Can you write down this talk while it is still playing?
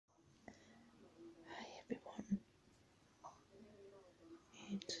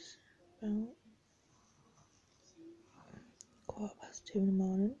about 2:15 in the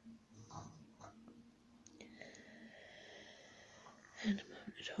morning, and I'm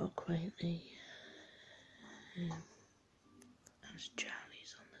having to talk quietly. As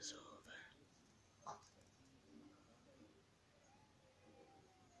Charlie's on the sofa.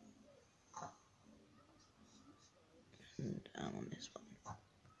 And I'm on this one.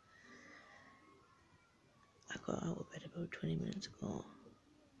 I got out of bed about 20 minutes ago.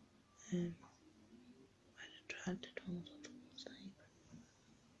 I tried to doze off the whole sleep.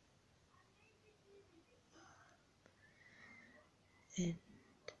 And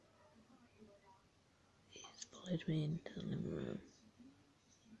he's followed me into the living room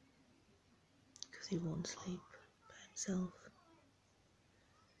because he won't sleep by himself.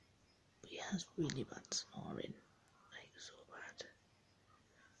 But he has really bad snoring, like so bad.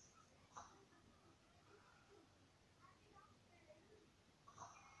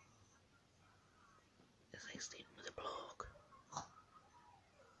 It's like sleeping with a bloke. I'm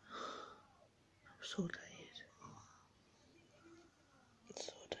so tired.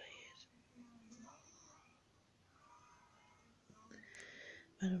 So tired.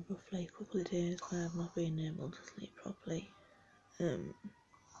 I had a rough like couple of days where I've not been able to sleep properly.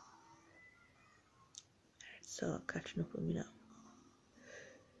 It's sort of catching up with me now.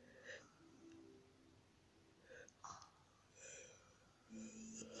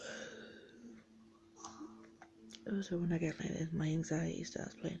 Also, when I get like this, my anxiety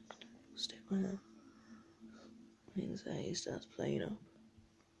starts playing. Stick on it. My anxiety starts playing up.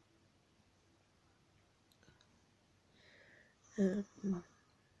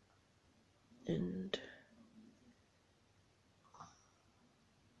 And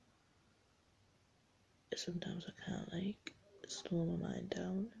sometimes I can't like slow my mind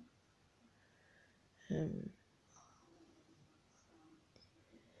down.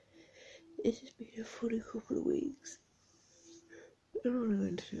 It's just been a funny couple of weeks. I don't know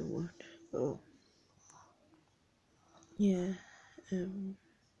when to do much. Oh, yeah.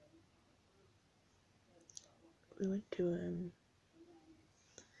 We went to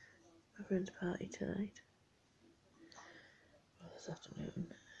my friend's party tonight. Well, this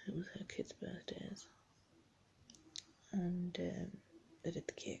afternoon. It was her kids' birthdays, and they did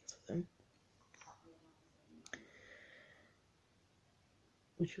the cakes for them,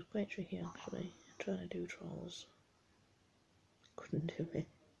 which was quite tricky actually. Trying to do trolls, couldn't do it.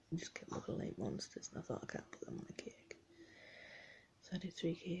 I just kept looking like monsters, and I thought I can't put them on a cake. So I did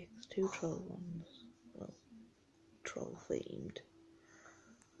 3 cakes, 2 troll ones, well, troll themed,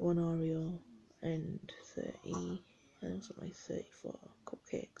 1 Oreo, and 30, I think something like 34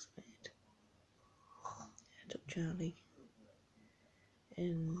 cupcakes made. I took Charlie,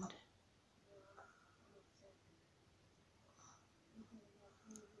 and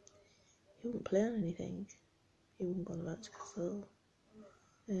he wouldn't play on anything. He wouldn't go on the bouncy castle.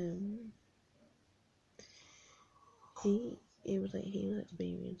 He was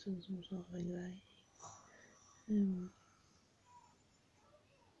experiencing some sort of anxiety.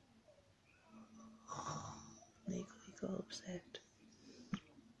 He got upset.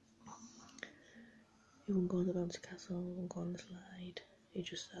 He wouldn't go on the bouncy castle, he wouldn't go on the slide. He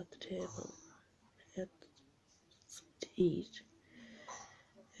just sat at the table. He had something to eat.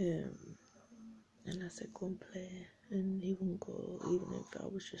 And I said, go and play. And he wouldn't go, even if I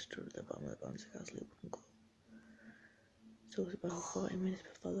was just stood at the bottom of the bouncy castle, he wouldn't go. So it was about 40 minutes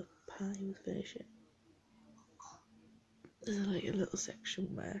before the party was finishing. There's like a little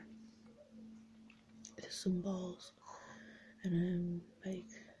section where there's some balls and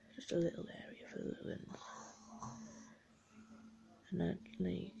like just a little area for the little ones. And I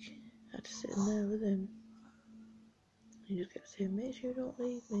had to sit in there with him. He just kept saying, make sure you don't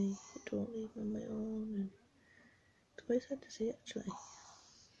leave me, don't leave me on my own. And it's quite sad to see actually.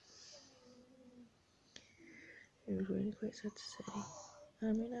 It was really quite sad to see.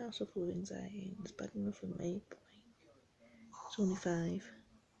 I mean, I also full of anxiety and it's bad enough for me, but like, it's only 5.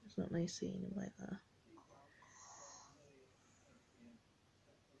 It's not nice seeing him like that.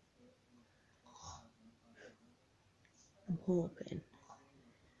 I'm hoping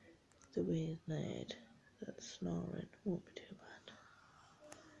the way it's made that the snoring won't be too bad.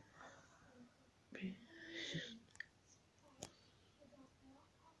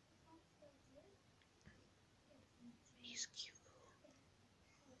 He's cute.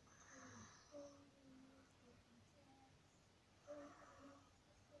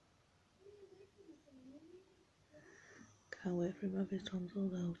 Can't wait for him to have his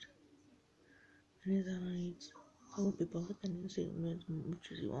tonsils out and his eyes. I won't be bothered then to see him as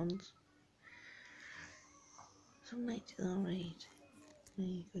much as he wants. Some nights he's alright.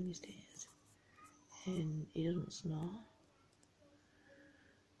 like when he stays, and he doesn't snore.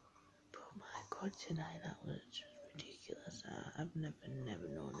 But my God, tonight that was just ridiculous. I've never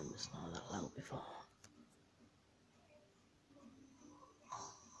known him to snore that loud before.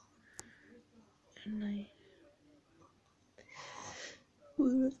 And like, we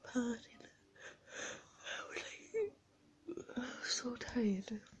were partying. I was so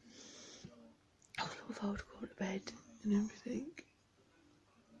tired. I was looking forward to going to bed and everything.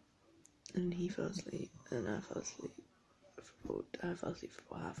 And he fell asleep, and I fell asleep for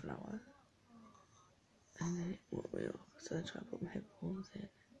about half an hour. And then it woke me up, so I tried to put my headphones in.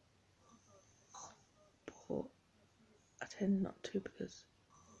 But I tend not to because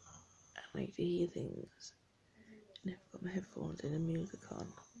I like to hear things. And if I've got my headphones in and music on,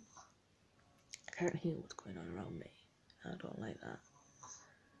 I can't hear what's going on around me. I don't like that.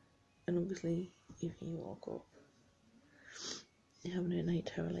 And obviously, if you woke up, you're having a night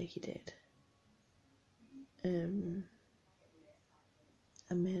terror like you did.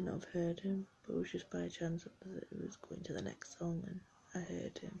 I may not have heard him, but it was just by chance that it was going to the next song and I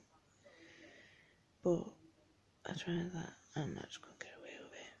heard him. But I tried that and I just couldn't get away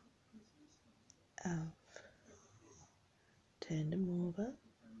with it. I've turned him over.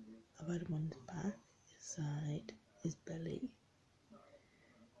 I've had him on his back, his side, his belly.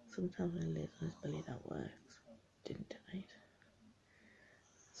 Sometimes when he lays on his belly that works. Didn't tonight.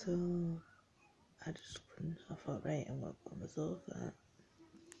 So I just couldn't. I thought, right, I'm going to put on the sofa.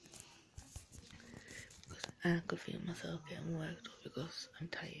 I could feel myself getting worked up because I'm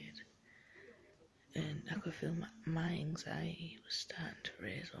tired. And I could feel my anxiety was starting to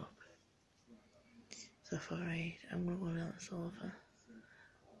raise up. So I thought, right, I'm going to go on the sofa.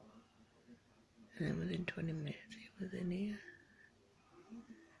 And then within 20 minutes, he was in here.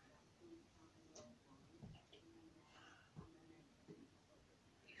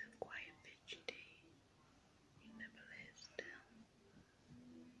 He's quite fidgety. He never lays down.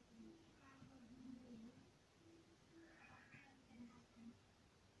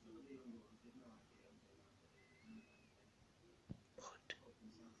 But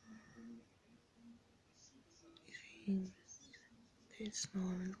his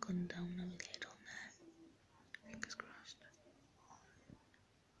snoring's gone down a little now. Fingers crossed.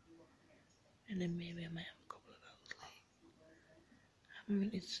 And then maybe I might have a couple of hours late. I haven't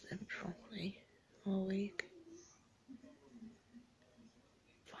really slept properly all week.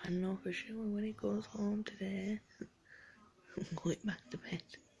 But I know for sure when he goes home today, I'm going back to bed.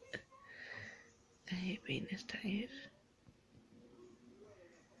 I hate being this tired.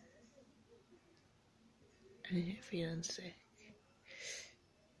 I hate feeling sick.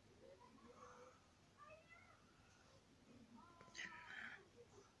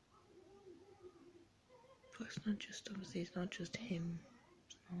 But it's not just, obviously, it's not just him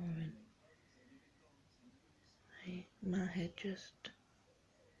snoring. My head just,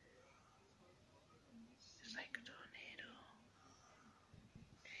 it's like a tornado.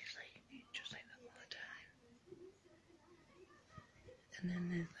 It's just like that all the time. And then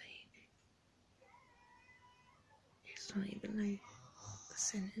there's it's not even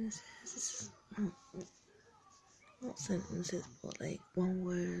sentences. It's not sentences, but one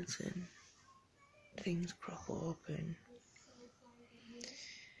words and things crop up and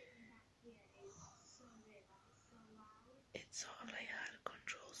it's sort of hard to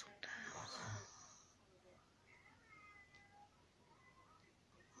control sometimes.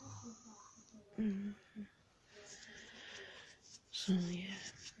 So yeah,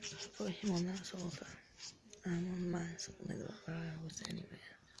 so I put him on that sofa. I'm on mine, something like that where I was anyway.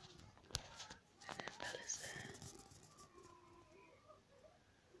 And then Bella's there.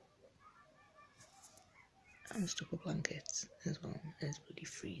 I'm stuck with blankets as well. It's bloody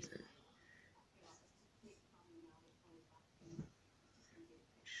freezing.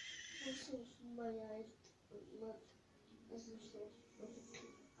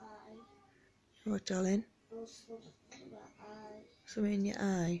 What, darling? Something in your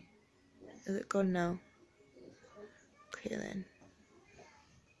eye? Is it gone now? Okay then.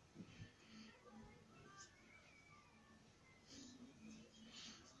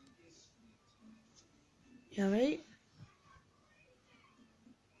 You alright?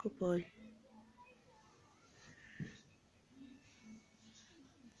 Good boy.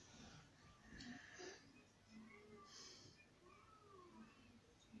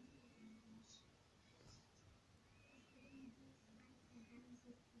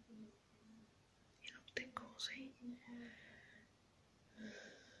 You look dead cozy.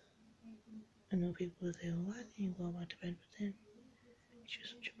 I know people will say, well, why didn't you go back to bed with him? It's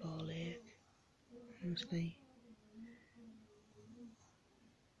just such a ball ache. Honestly.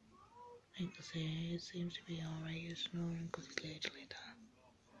 Like I say, it seems to be alright with snoring because he's laid like that.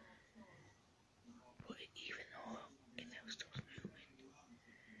 But even though if it was still moving,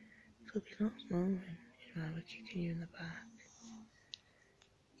 so if he's not snoring, he's rather kicking you in the back.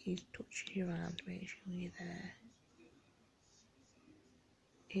 He's touching your arm to make sure you're there.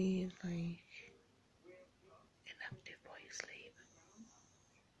 He is like an active boy asleep.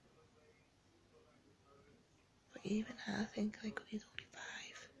 But even I think like he's only 5.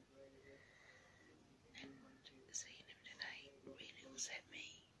 And seeing him tonight really upset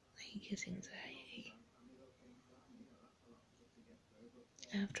me. Like his anxiety.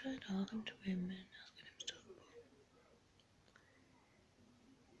 I've tried talking to him and asking him stuff, but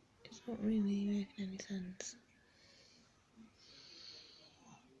it's not really making any sense.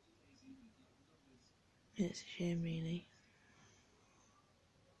 It's a shame, really.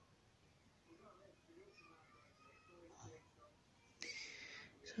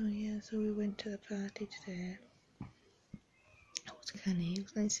 So yeah, so we went to the party today. It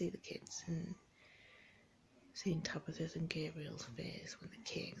was nice to see the kids and seeing Tabitha's and Gabriel's face when the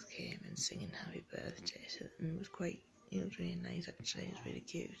cakes came and singing happy birthday to them. It was really nice actually. It was really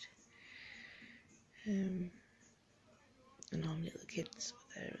cute. And all the other kids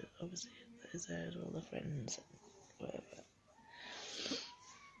were there, obviously there as well, the friends and whatever.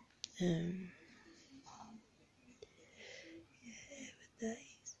 Yeah, it was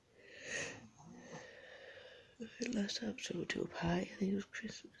nice. I think last time I went to a party, I think it was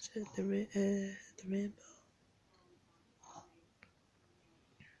Christmas at the Rainbow.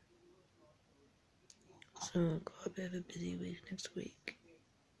 So I've got a bit of a busy week next week.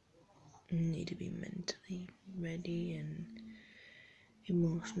 I need to be mentally ready and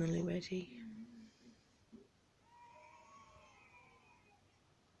emotionally ready.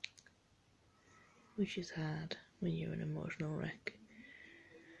 Which is hard when you're an emotional wreck.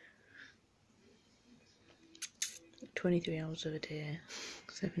 23 hours of a day,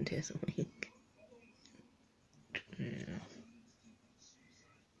 7 days a week. Yeah.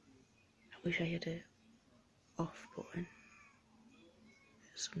 I wish I had a off button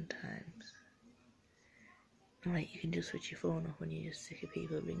sometimes. Like you can just switch your phone off when you're just sick of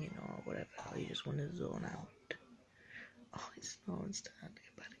people ringing or whatever, or you just want to zone out. Oh, it's snowing starting to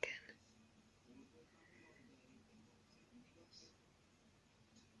get bad again.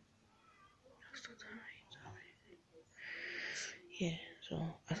 Yeah, so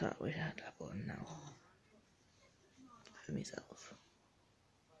I thought we had that button now for myself.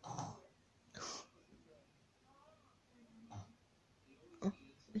 Oh, oh.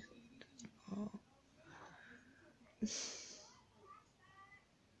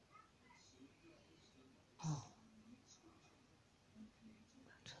 Oh.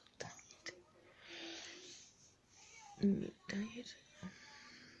 I'm so tired. Tired.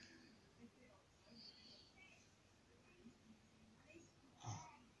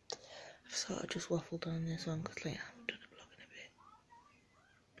 I've sort of just waffled on this one because like, I haven't done a vlog in a bit.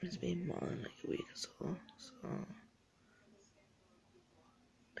 It's been more than like a week or so.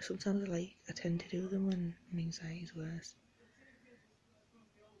 Sometimes I tend to do them when anxiety is worse.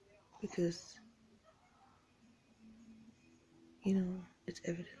 Because, you know, it's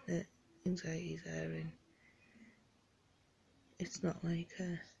evident that anxiety is there and it's not like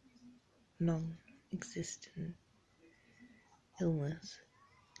a non-existent illness.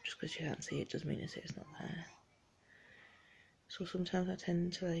 Just because you can't see it doesn't mean it's not there. So sometimes I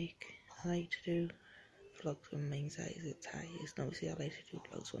tend to I like to do vlogs when my anxiety is at its highest. And obviously I like to do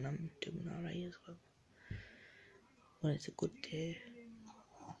vlogs when I'm doing alright as well. When it's a good day.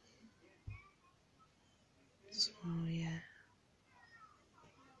 So yeah.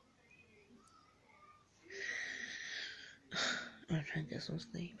 I'll try and get some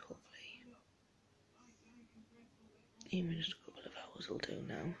sleep, hopefully. Even just a couple of hours will do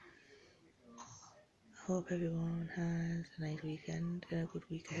now. I hope everyone has a nice weekend and a good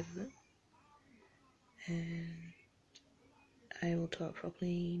week ahead of them. And I will talk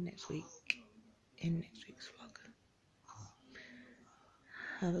properly next week in next week's vlog.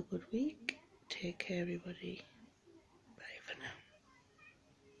 Have a good week. Take care, everybody.